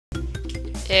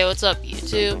Hey, what's up,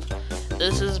 YouTube?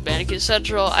 This is Bandicoot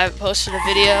Central. I haven't posted a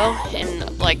video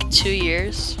in like 2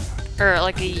 years, or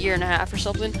like a year and a half or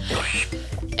something.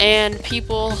 And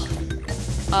people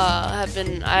I've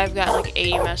gotten like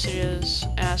 80 messages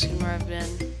asking where I've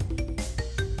been.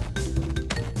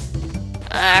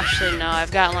 Actually, no,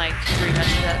 I've gotten like 3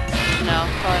 messages. No,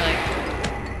 probably like,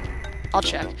 I'll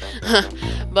check.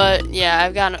 But yeah,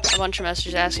 I've gotten a bunch of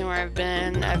messages asking where I've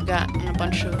been. I've gotten a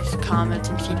bunch of comments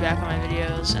and feedback on my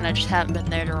videos, and I just haven't been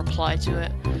there to reply to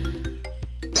it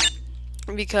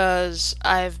because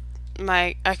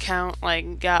my account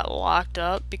like got locked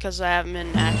up because I haven't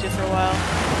been active for a while.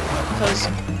 Because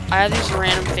I have these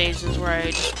random phases where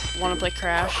I just want to play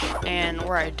Crash and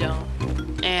where I don't,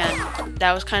 and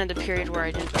that was kind of the period where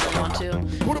I didn't really want to.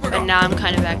 And now I'm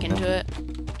kind of back into it,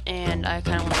 and I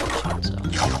kind of want to push it. So.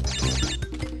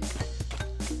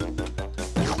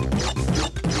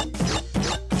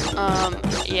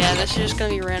 Yeah, this is just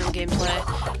gonna be random gameplay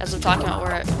as I'm talking about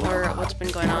what's been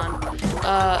going on.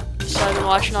 So I've been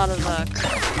watching a lot of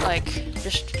like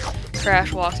just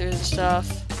Crash walkthroughs and stuff.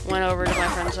 Went over to my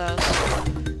friend's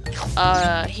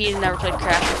house. He had never played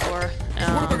Crash before.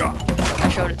 I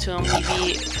showed it to him.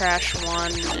 He beat Crash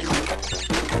 1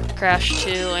 and Crash 2,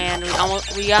 and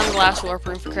we got in the last warp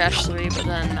room for Crash 3, but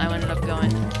then I ended up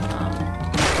going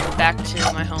back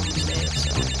to my home state. So.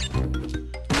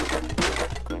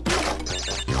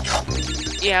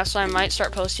 Yeah, so I might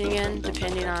start posting again,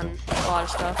 depending on a lot of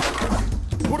stuff.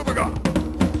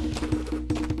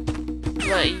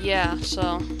 But yeah,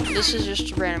 so this is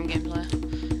just random gameplay.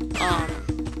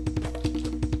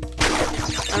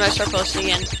 I might start posting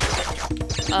again.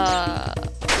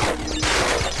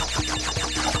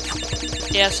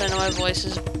 Yes, I know my voice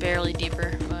is barely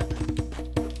deeper, but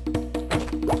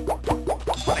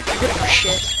oh,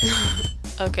 shit.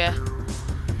 Okay.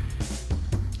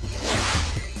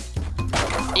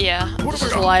 Yeah, this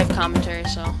is live commentary,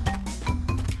 so.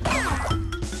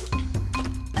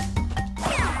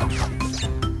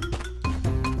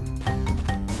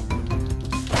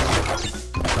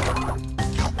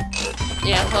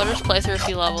 Yeah, so I'll just play through a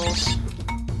few levels.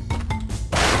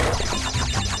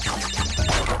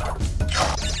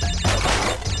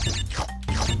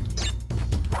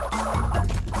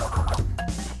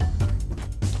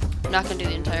 I'm not gonna do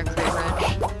the entire crate reg.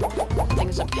 I think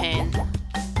it's a pain.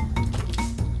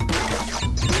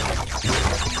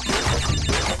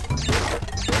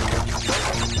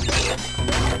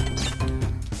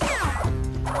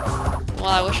 Well,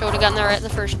 I wish I would have gotten that right the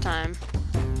first time.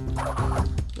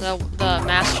 The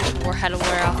mask just had to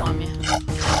wear off on me.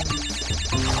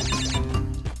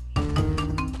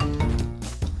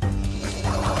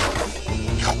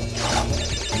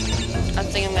 I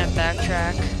think I'm gonna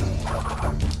backtrack.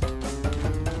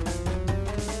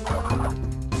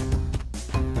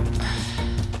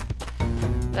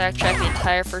 Backtrack the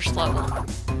entire first level. I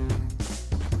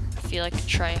feel like a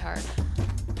tryhard.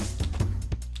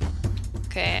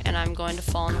 Okay, and I'm going to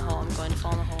fall in the hole. I'm going to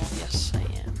fall in the hole. Yes, I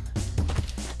am.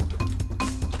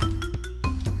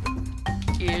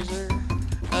 User.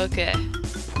 Okay.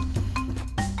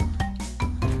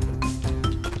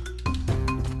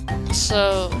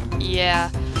 So, yeah.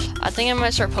 I think I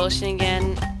might start posting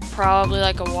again. Probably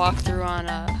like a walkthrough on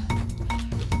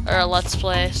or a let's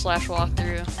play /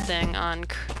 walkthrough thing on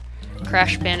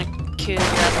Crash Bandicoot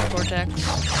Rapid Cortex.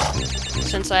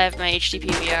 Since I have my HD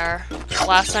PVR.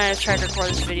 Last night I tried to record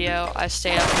this video, I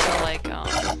stayed up until like,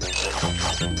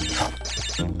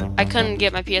 I couldn't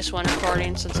get my PS1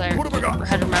 recording since I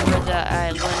had remembered that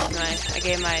I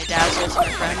gave my dad's list to my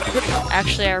friend.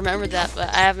 Actually, I remembered that, but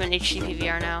I have an HD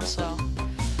PVR now, so,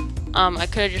 I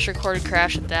could have just recorded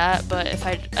Crash at that, but if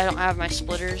I don't have my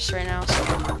splitters right now, so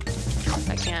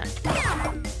I can't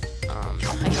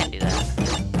do that.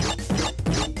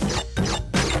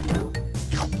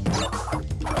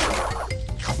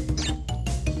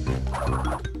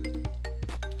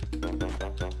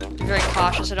 Very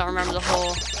cautious, I don't remember the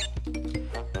whole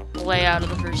layout of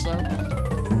the first level.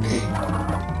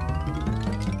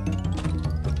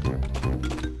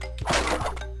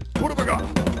 What have I got?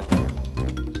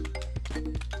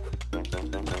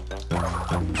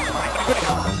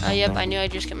 Yep, I knew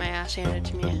I'd just get my ass handed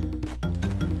to me.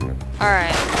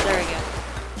 Alright, there we go.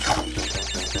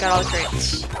 Got all the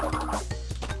crates.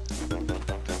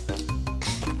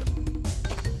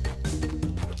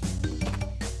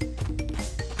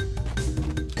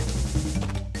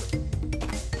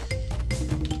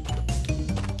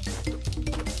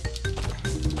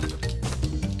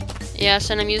 Yes,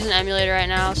 and I'm using an emulator right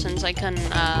now since I couldn't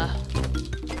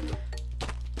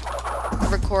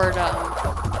record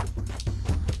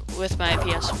with my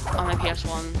on my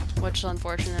PS1. which is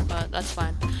unfortunate, but that's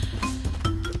fine.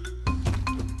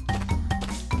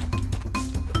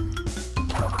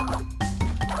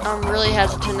 I'm really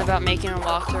hesitant about making a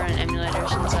walkthrough on an emulator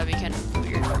since that'd be kind of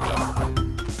weird for me.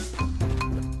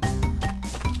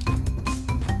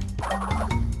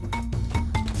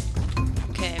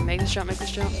 Okay, make this jump, make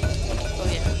this jump. Oh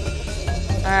yeah.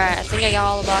 Alright, I think I got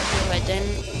all the boxes. If I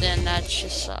didn't, then that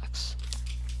just sucks.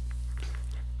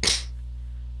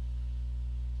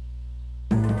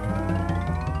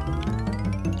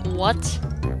 What?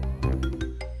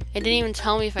 It didn't even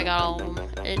tell me if I got all of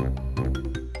them.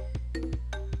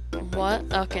 What?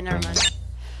 Okay, never mind.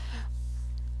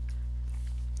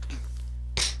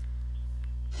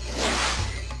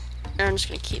 I'm just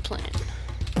gonna keep playing.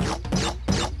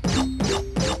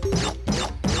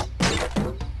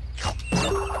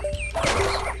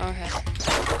 Okay.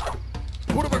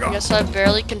 What have I got? I guess I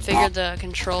barely configured the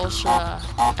controls for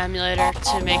the emulator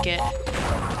to make it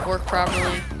work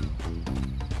properly.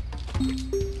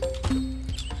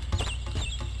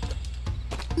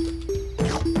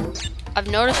 I've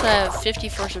noticed I have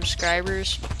 54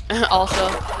 subscribers also.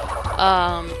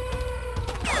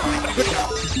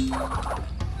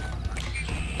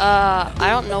 I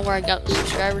don't know where I got the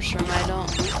subscribers from. I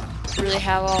don't really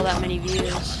have all that many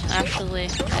views. Actually,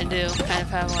 I do kind of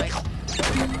have like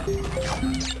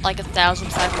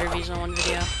 1,500 views on one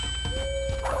video.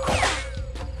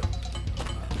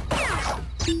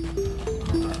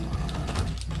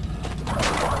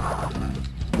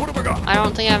 What have I got? I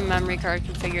don't think I have a memory card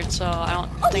configured, so I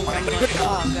don't think I'm going to,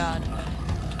 oh god.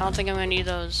 I don't think I'm going to need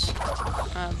those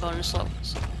bonus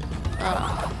levels.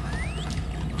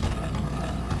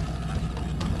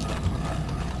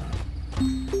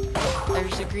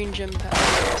 There's the green gem pad.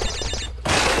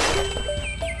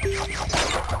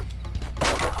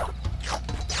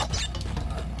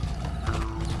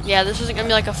 Yeah, this isn't going to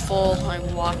be like a full like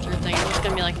walkthrough thing. It's just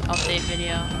going to be like an update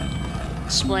video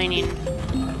explaining.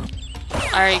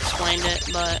 I already explained it,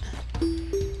 but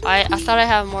I thought I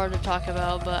have more to talk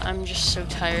about, but I'm just so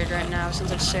tired right now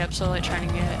since I stay up so late trying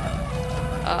to get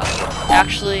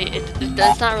actually,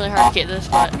 it's not really hard to get this,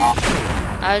 but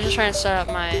I was just trying to set up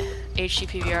my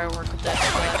HDPVR to work with this,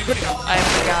 but I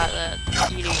forgot that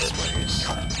you need splitters.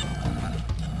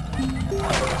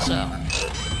 So,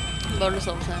 bonus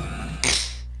level 10.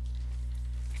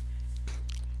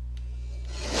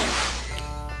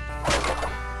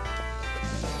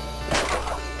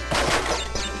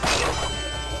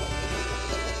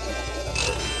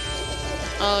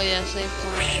 Oh yeah, save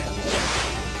point.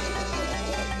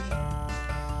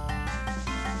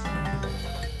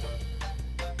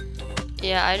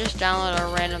 Yeah, I just downloaded a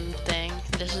random thing.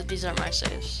 These are my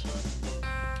saves.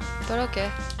 But okay.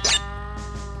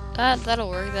 That'll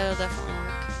work. That'll definitely work.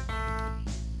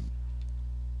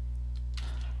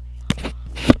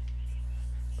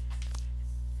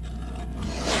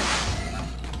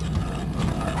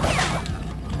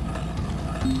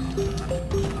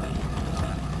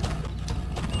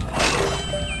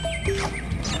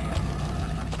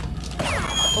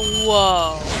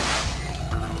 Whoa.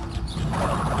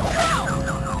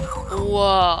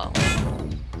 Whoa.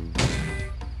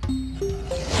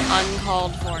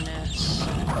 Uncalled forness.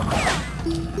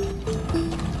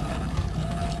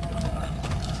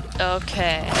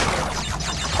 Okay.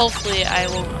 Hopefully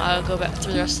I'll go back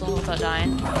through the rest of the level without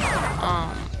dying.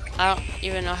 I don't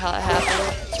even know how that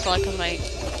happened. It's probably because of my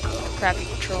crappy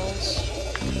controls.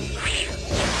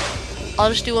 I'll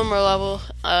just do one more level.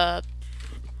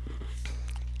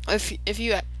 If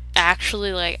you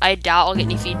actually like, I doubt I'll get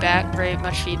any feedback, very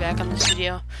much feedback on this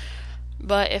video.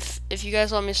 But if you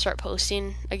guys want me to start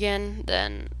posting again,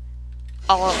 then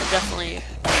I'll definitely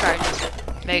try to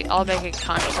make a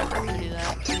conscious effort to do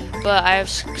that. But I have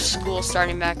school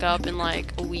starting back up in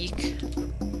like a week.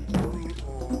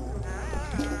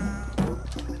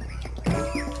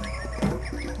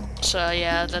 So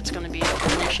yeah, that's gonna be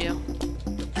an issue.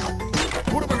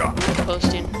 What have I got?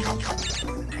 Posting.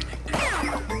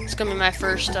 It's gonna be my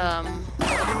first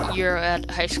year at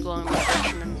high school. I'm a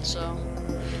freshman, so.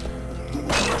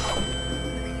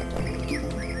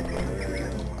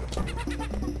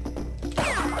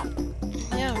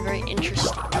 Yeah, very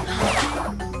interesting.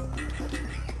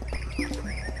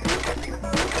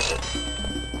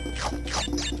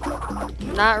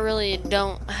 I really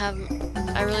don't have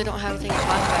anything to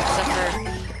talk about except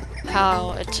for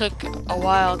how it took a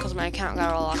while because my account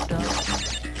got all locked up.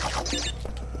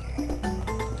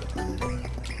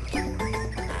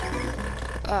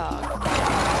 Oh.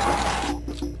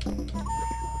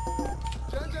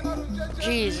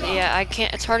 Jeez, yeah, I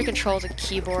can't. It's hard to control the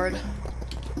keyboard.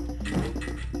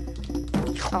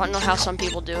 I don't know how some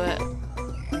people do it.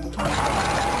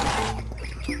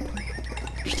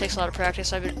 Just takes a lot of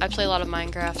practice. I play a lot of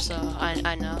Minecraft, so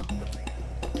I know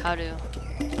how to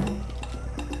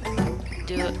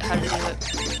do it. How to do it.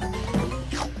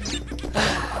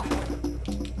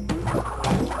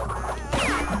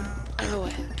 Out of the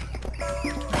way.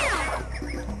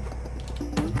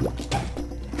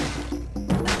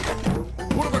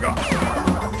 What have I got?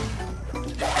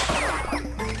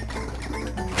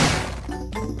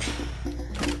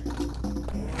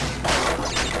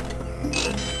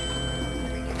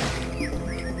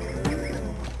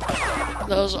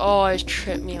 Those always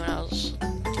tripped me when I was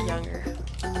younger.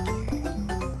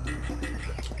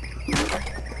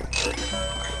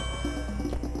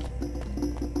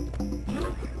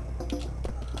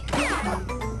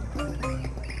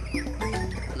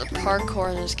 The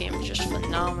parkour in this game is just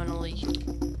phenomenally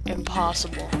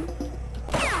impossible.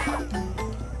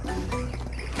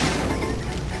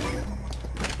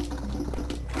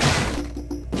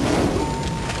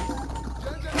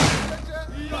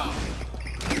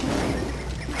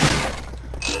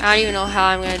 I don't even know how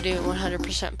I'm gonna do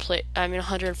 100% play. I mean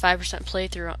 105%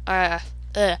 playthrough. 106%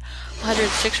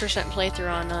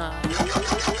 playthrough on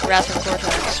Wrath of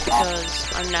Cortex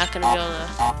because I'm not gonna be able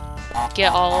to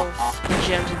get all of the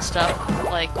gems and stuff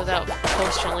like without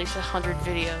posting at least 100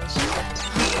 videos.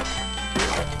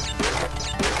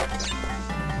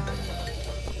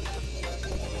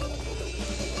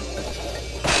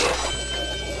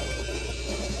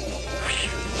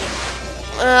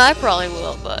 I probably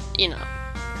will, but you know.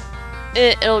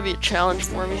 It'll be a challenge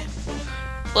for me.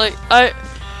 Like, I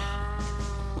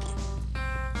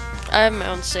have my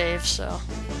own save, so.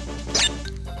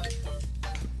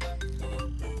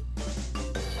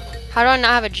 How do I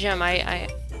not have a gem?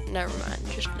 Never mind,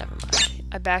 just never mind.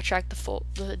 I backtracked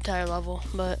the entire level,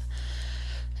 but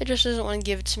it just doesn't want to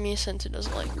give it to me since it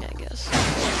doesn't like me, I guess.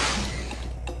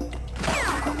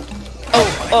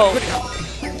 Oh.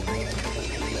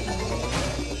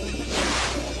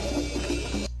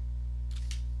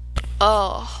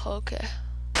 Oh, okay.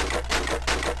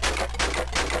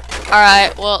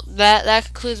 Alright, well, that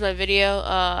concludes my video.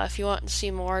 If you want to see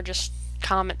more, just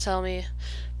comment, tell me.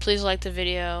 Please like the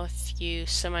video if you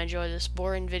semi-enjoy this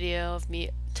boring video of me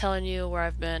telling you where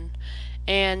I've been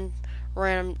and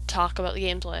random talk about the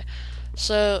gameplay.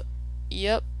 So,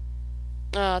 yep.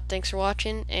 Thanks for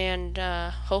watching, and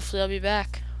hopefully I'll be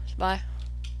back. Bye.